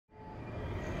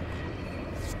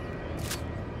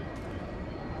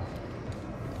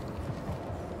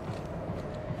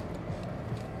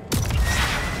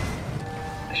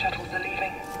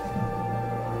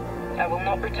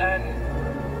not return.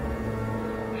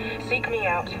 Seek me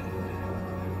out,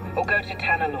 or go to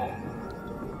Tanalor.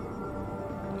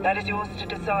 That is yours to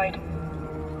decide.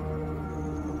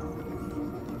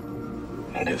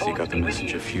 I guess he got the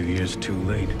message a few years too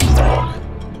late.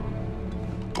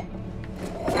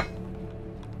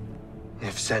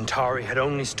 If Centauri had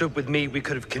only stood with me, we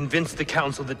could have convinced the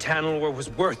Council that Tanalor was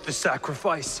worth the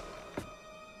sacrifice.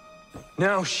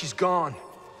 Now she's gone.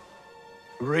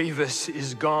 Ravus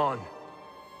is gone.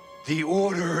 The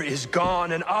Order is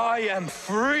gone, and I am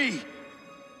free!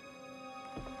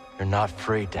 You're not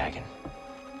free, Dagan.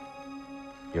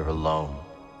 You're alone.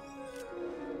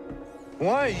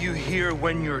 Why are you here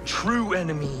when your true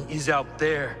enemy is out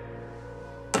there?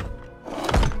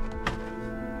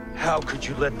 How could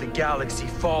you let the galaxy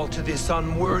fall to this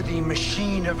unworthy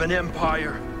machine of an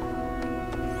empire?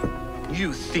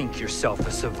 You think yourself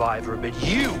a survivor, but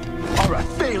you are a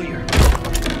failure!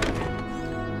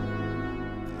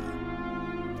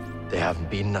 They haven't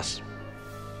beaten us.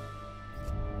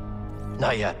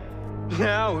 Not yet.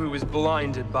 Now who is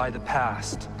blinded by the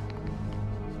past?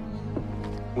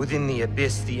 Within the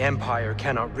Abyss, the Empire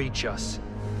cannot reach us.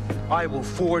 I will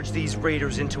forge these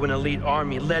raiders into an elite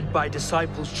army led by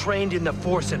disciples trained in the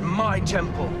Force at my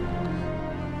temple.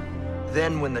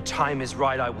 Then when the time is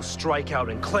right, I will strike out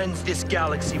and cleanse this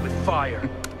galaxy with fire.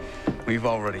 We've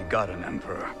already got an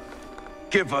Emperor.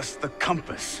 Give us the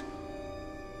compass.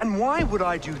 And why would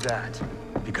I do that?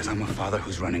 Because I'm a father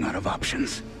who's running out of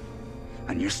options.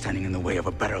 And you're standing in the way of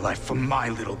a better life for my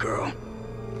little girl.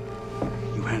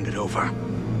 You hand it over,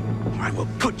 or I will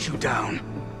put you down.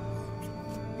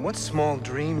 What small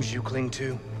dreams you cling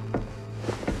to.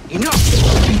 Enough!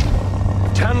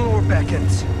 Tanalor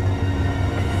beckons.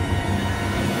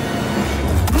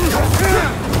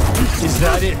 Is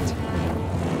that it?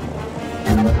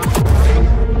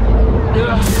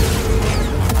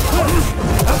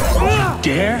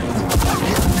 Dare?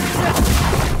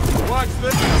 Watch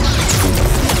this!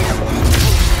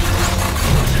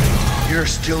 You're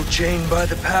still chained by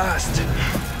the past.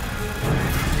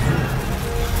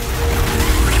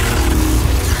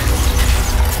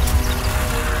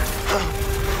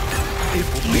 It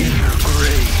will be your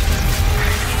grave.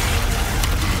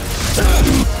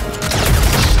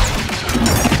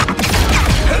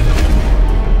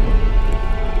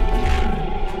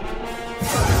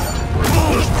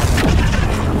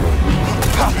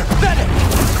 Pathetic!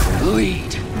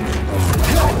 Lead.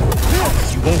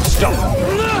 You won't stop.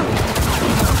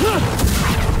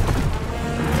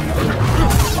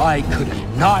 I could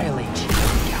annihilate you. The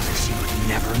galaxy would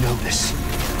never notice.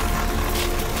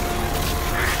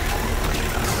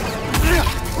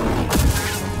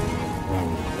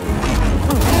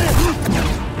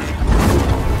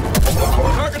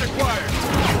 Target acquired.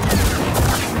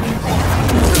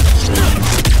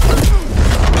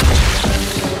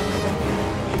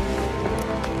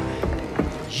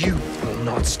 You will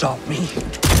not stop me.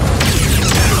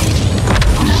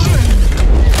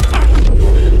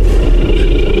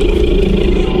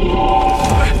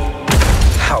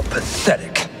 How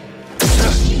pathetic.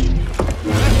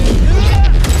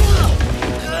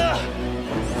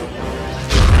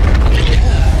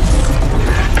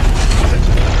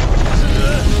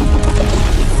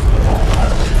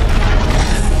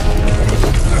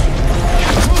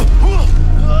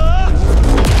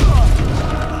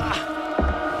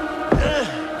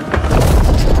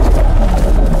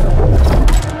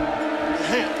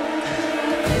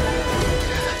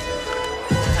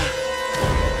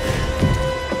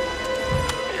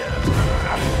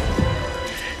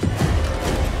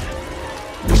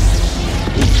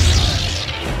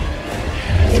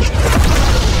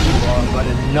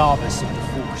 Novice of the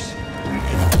Force.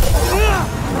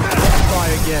 Try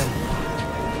again.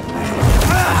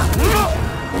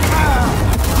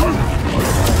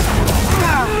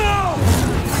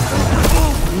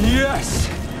 Yes!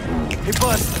 Hey,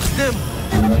 bust him!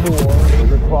 More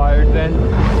required then.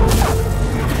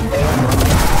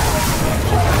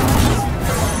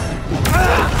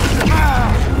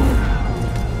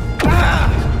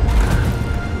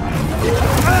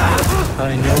 I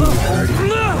know you heard it.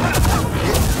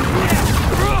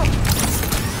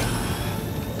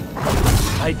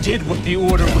 I did what the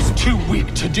Order was too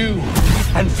weak to do,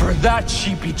 and for that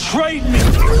she betrayed me!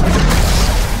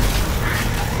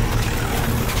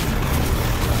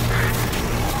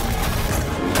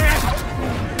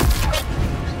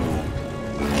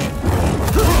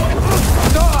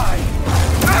 Die!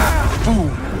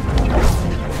 Fool!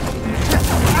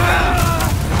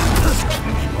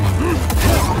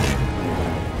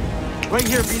 Right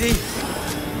here, BD.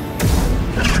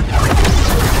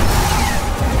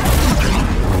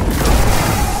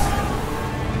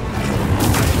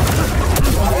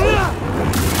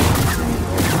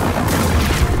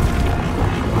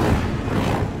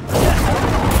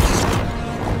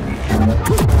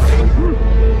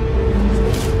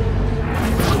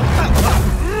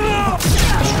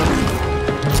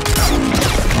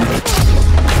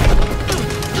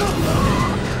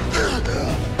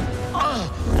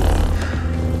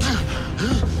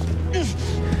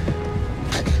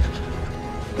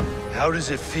 How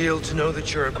does it feel to know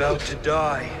that you're about to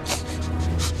die?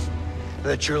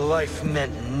 That your life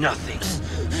meant nothing?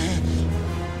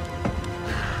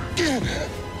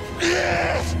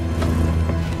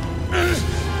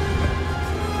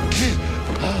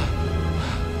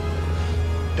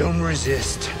 Don't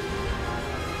resist.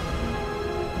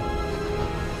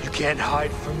 You can't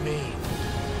hide from me.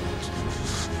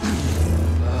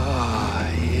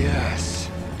 Ah, yes.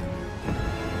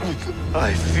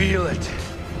 I feel it.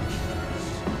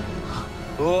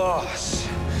 Loss,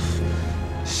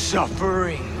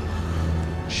 suffering,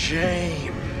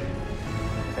 shame,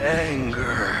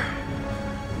 anger.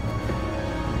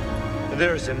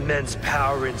 There's immense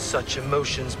power in such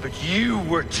emotions, but you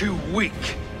were too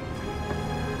weak.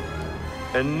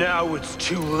 And now it's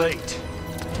too late.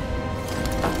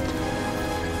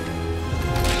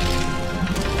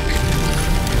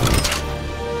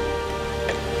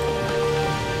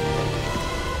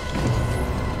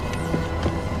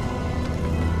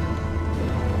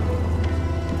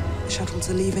 Shuttles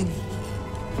are leaving.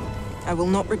 I will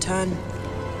not return.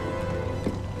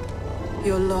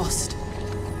 You're lost.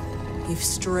 You've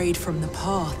strayed from the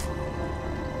path.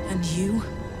 And you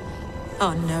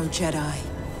are no Jedi.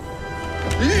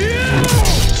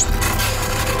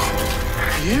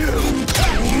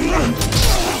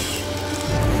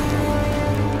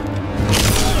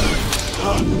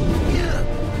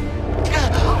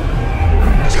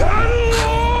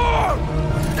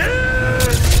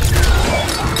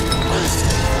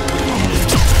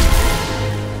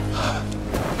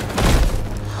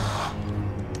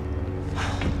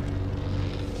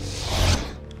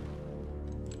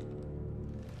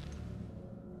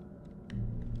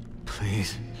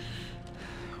 Please,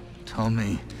 tell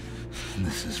me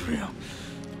this is real.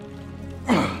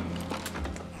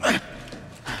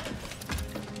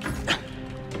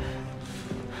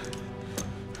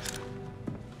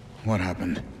 What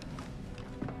happened?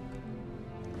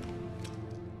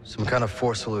 Some kind of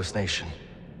force hallucination.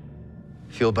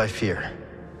 Fueled by fear.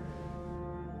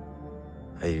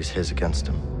 I use his against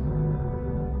him.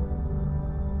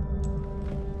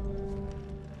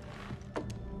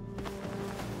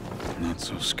 Not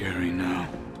so scary now.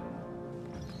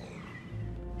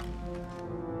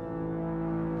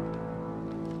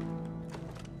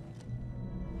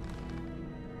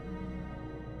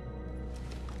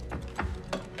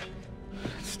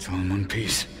 It's still in one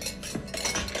piece.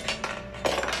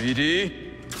 BD?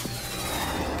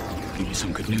 Give me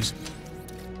some good news.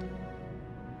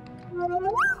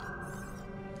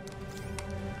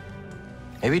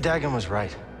 Maybe Dagan was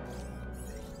right.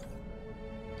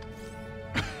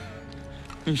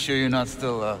 You sure you're not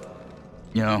still,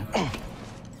 you know?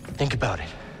 Think about it.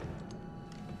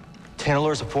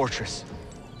 Tanalor's a fortress.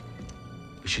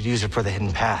 We should use it for the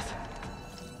hidden path.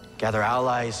 Gather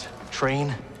allies,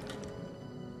 train.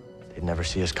 They'd never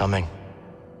see us coming.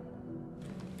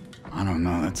 I don't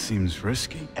know, that seems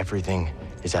risky. Everything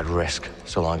is at risk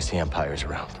so long as the Empire's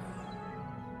around.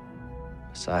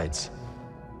 Besides,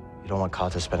 you don't want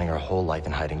Kata spending her whole life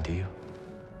in hiding, do you?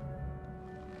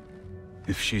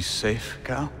 If she's safe,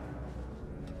 Cal?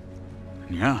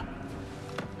 Yeah.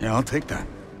 Yeah, I'll take that.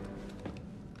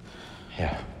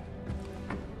 Yeah.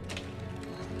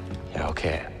 Yeah,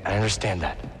 okay, I understand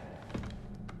that.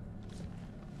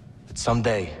 But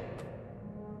someday,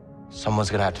 someone's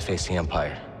gonna have to face the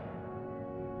Empire.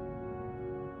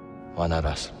 Why not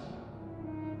us?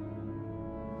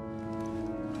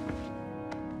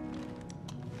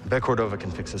 I bet Cordova can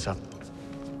fix this up.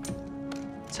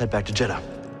 Let's head back to Jeddah.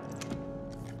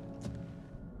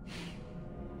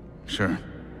 Sure.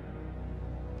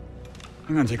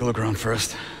 I'm gonna take a look around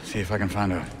first, see if I can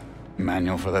find a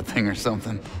manual for that thing or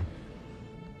something.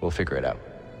 We'll figure it out.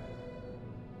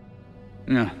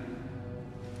 Yeah.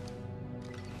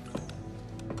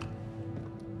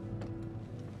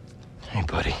 Hey,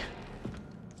 buddy.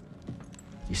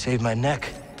 You saved my neck.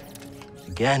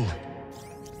 Again.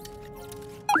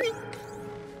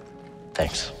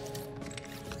 Thanks.